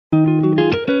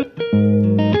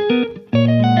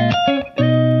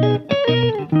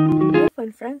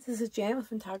friends, this is Janet with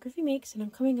Photography Makes, and I'm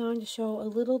coming on to show a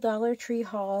little Dollar Tree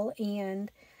haul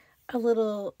and a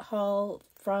little haul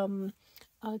from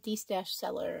D-Stash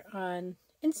Seller on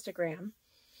Instagram.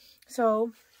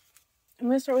 So I'm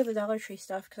going to start with the Dollar Tree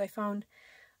stuff because I found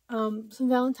some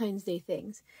Valentine's Day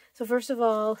things. So first of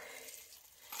all,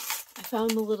 I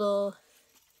found the little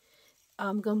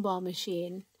gumball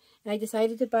machine. And I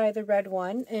decided to buy the red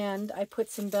one, and I put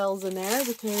some bells in there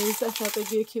because I thought they'd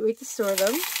be a cute way to store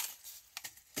them.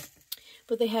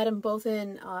 But they had them both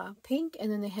in pink,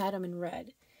 and then they had them in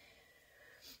red.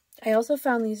 I also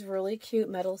found these really cute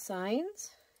metal signs.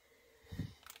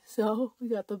 So we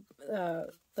got the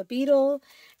beetle,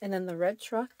 and then the red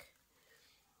truck.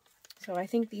 So I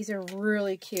think these are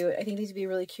really cute. I think these would be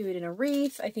really cute in a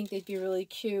wreath. I think they'd be really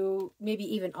cute, maybe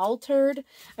even altered.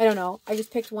 I don't know. I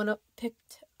just picked one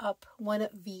up one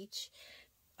of each.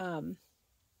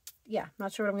 Yeah,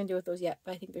 not sure what I'm going to do with those yet,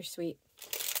 but I think they're sweet.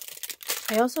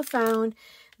 I also found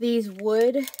these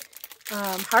wood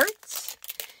hearts.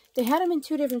 They had them in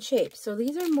two different shapes. So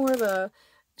these are more of a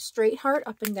straight heart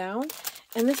up and down.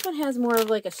 And this one has more of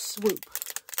like a swoop.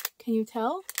 Can you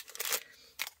tell?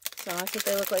 So that's what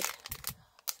they look like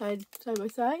side by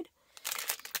side.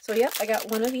 So yep, I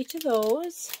got one of each of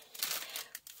those.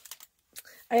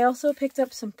 I also picked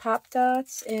up some pop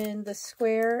dots in the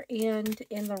square and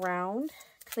in the round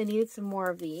because I needed some more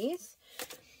of these.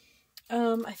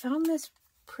 I found this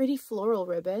pretty floral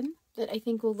ribbon that I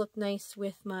think will look nice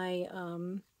with my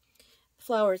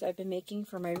flowers I've been making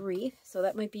for my wreath. So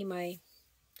that might be my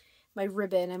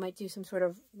ribbon. I might do some sort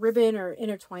of ribbon or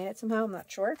intertwine it somehow. I'm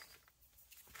not sure.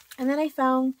 And then I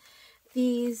found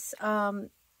these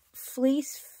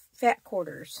fleece fat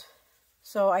quarters.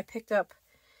 So I picked up,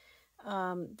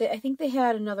 I think they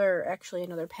had another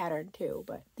pattern too,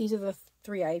 but these are the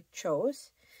three I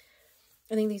chose.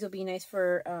 I think these will be nice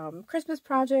for Christmas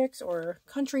projects or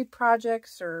country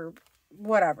projects or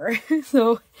whatever.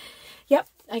 So, yep,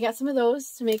 I got some of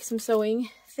those to make some sewing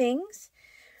things.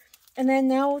 And then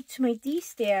now to my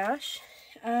D-Stash,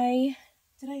 I'm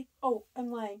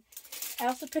lying. I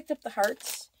also picked up the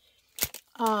hearts,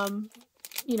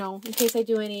 you know, in case I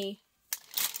do any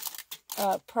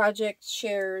project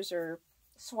shares or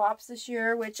swaps this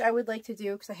year, which I would like to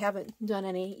do because I haven't done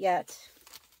any yet.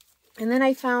 And then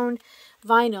I found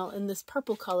vinyl in this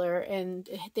purple color, and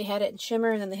they had it in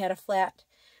shimmer, and then they had a flat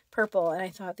purple, and I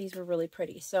thought these were really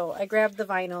pretty. So I grabbed the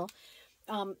vinyl.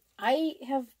 I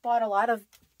have bought a lot of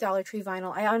Dollar Tree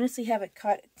vinyl. I honestly haven't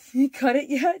cut it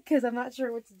yet because I'm not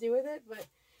sure what to do with it, but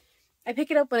I pick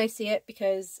it up when I see it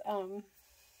because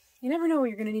you never know when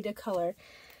you're going to need a color.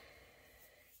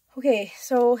 Okay,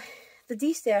 so the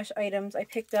D-Stash items I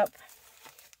picked up.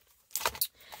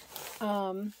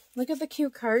 Look at the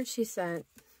cute card she sent.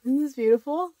 Isn't this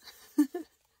beautiful?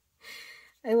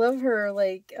 I love her,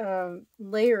 like,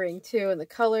 layering, too, and the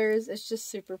colors. It's just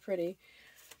super pretty.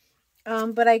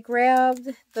 But I grabbed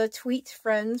the Tweet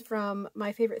Friends from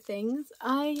My Favorite Things.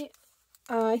 I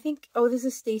think, oh, this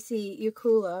is Stacy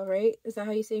Ukula, right? Is that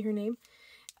how you say her name?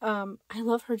 I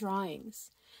love her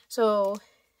drawings. So,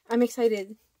 I'm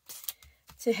excited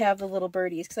to have the little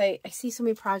birdies because I see so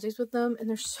many projects with them, and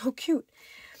they're so cute.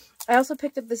 I also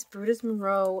picked up this Brutus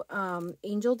Monroe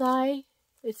angel die.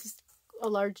 It's a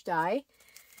large die.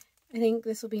 I think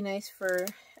this will be nice for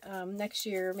next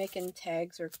year, making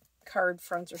tags or card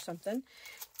fronts or something.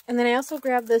 And then I also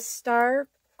grabbed this Star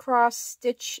Cross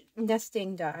Stitch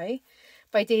nesting die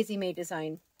by Daisy May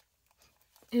Design.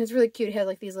 And it's really cute. It has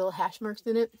like these little hash marks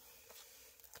in it.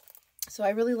 So I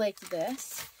really liked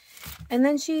this. And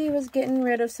then she was getting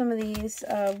rid of some of these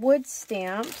wood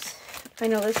stamps. I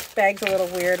know this bag's a little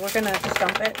weird. We're going to just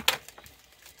dump it.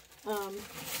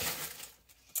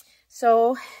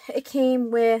 So it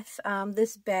came with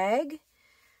this bag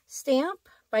stamp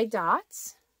by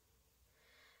Dots.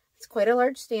 It's quite a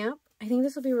large stamp. I think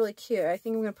this will be really cute. I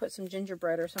think I'm going to put some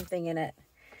gingerbread or something in it.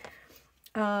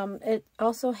 It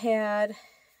also had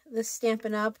this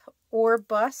Stampin' Up! Or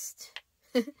Bust.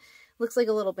 Looks like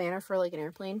a little banner for like an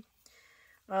airplane.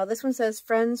 This one says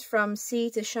Friends from Sea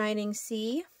to Shining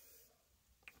Sea.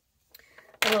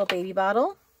 A little baby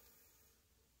bottle.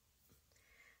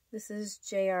 This is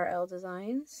JRL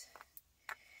Designs.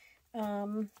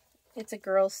 It's a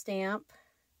girl stamp.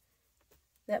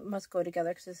 That must go together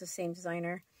because it's the same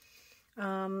designer.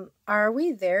 Are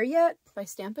We There Yet? By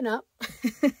Stampin' Up.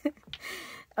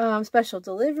 Special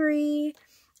Delivery.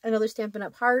 Another Stampin'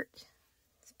 Up! Heart.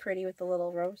 It's pretty with the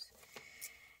little rose.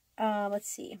 Let's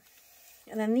see.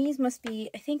 And then these must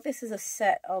be, I think this is a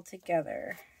set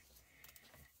altogether.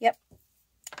 Yep.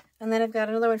 And then I've got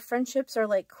another one. Friendships are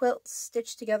like quilts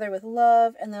stitched together with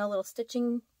love. And then a little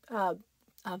stitching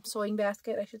sewing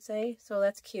basket, I should say. So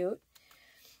that's cute.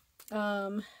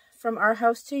 From Our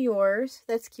House to Yours.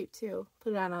 That's cute too.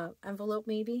 Put it on an envelope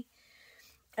maybe.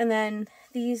 And then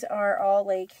these are all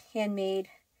like handmade.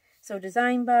 So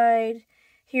Design by,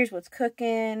 Here's What's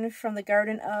Cooking, From the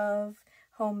Garden of,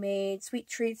 Homemade, Sweet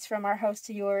Treats from Our House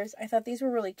to Yours. I thought these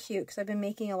were really cute because I've been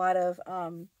making a lot of,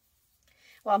 well,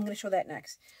 I'm going to show that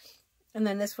next. And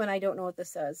then this one, I don't know what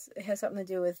this says. It has something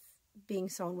to do with being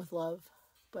sewn with love,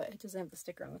 but it doesn't have the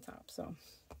sticker on the top. So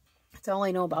that's all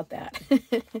I know about that.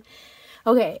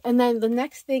 Okay, and then the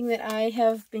next thing that I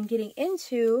have been getting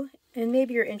into, and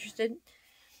maybe you're interested,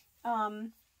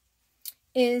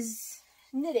 is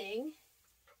knitting.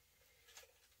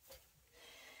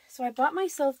 So I bought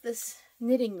myself this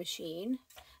knitting machine.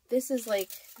 This is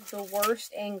like the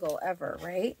worst angle ever,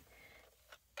 right?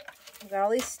 I've got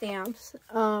all these stamps.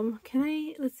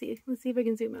 Let's see if I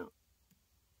can zoom out.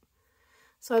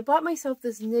 So I bought myself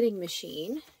this knitting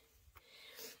machine.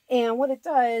 And what it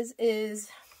does is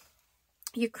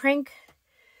you crank,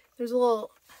 there's a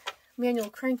little manual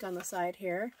crank on the side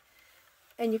here.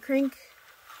 And you crank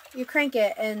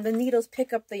it and the needles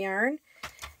pick up the yarn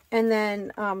and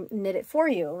then knit it for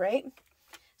you, right?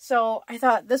 So I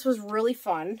thought this was really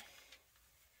fun.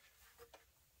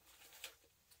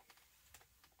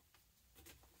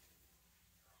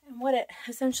 And what it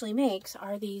essentially makes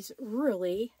are these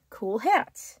really cool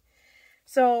hats.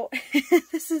 So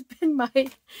this has been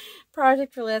my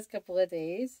project for the last couple of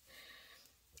days.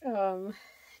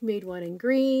 Made one in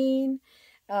green.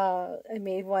 I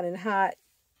made one in hot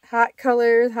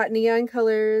colors, hot neon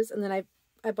colors, and then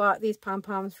I bought these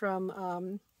pom-poms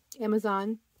from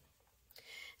Amazon.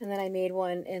 And then I made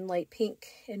one in light pink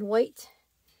and white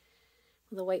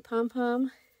with a white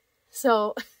pom-pom.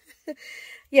 So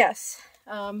yes,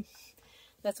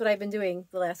 that's what I've been doing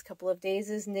the last couple of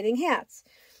days, is knitting hats.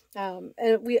 And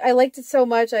I liked it so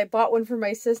much, I bought one for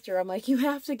my sister. I'm like, you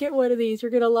have to get one of these.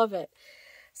 You're going to love it.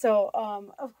 So,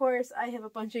 of course, I have a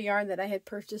bunch of yarn that I had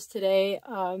purchased today.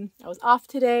 I was off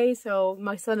today, so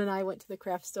my son and I went to the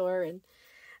craft store, and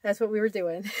that's what we were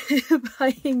doing,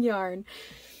 buying yarn.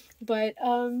 But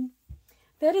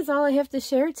that is all I have to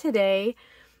share today.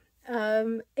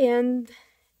 And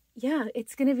yeah,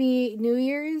 it's going to be New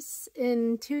Year's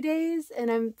in 2 days,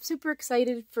 and I'm super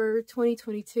excited for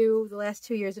 2022. The last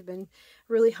 2 years have been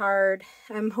really hard.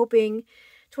 I'm hoping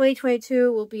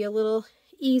 2022 will be a little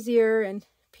easier and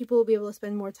people will be able to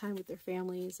spend more time with their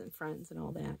families and friends and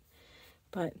all that.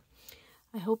 But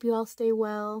I hope you all stay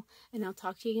well, and I'll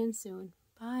talk to you again soon.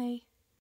 Bye.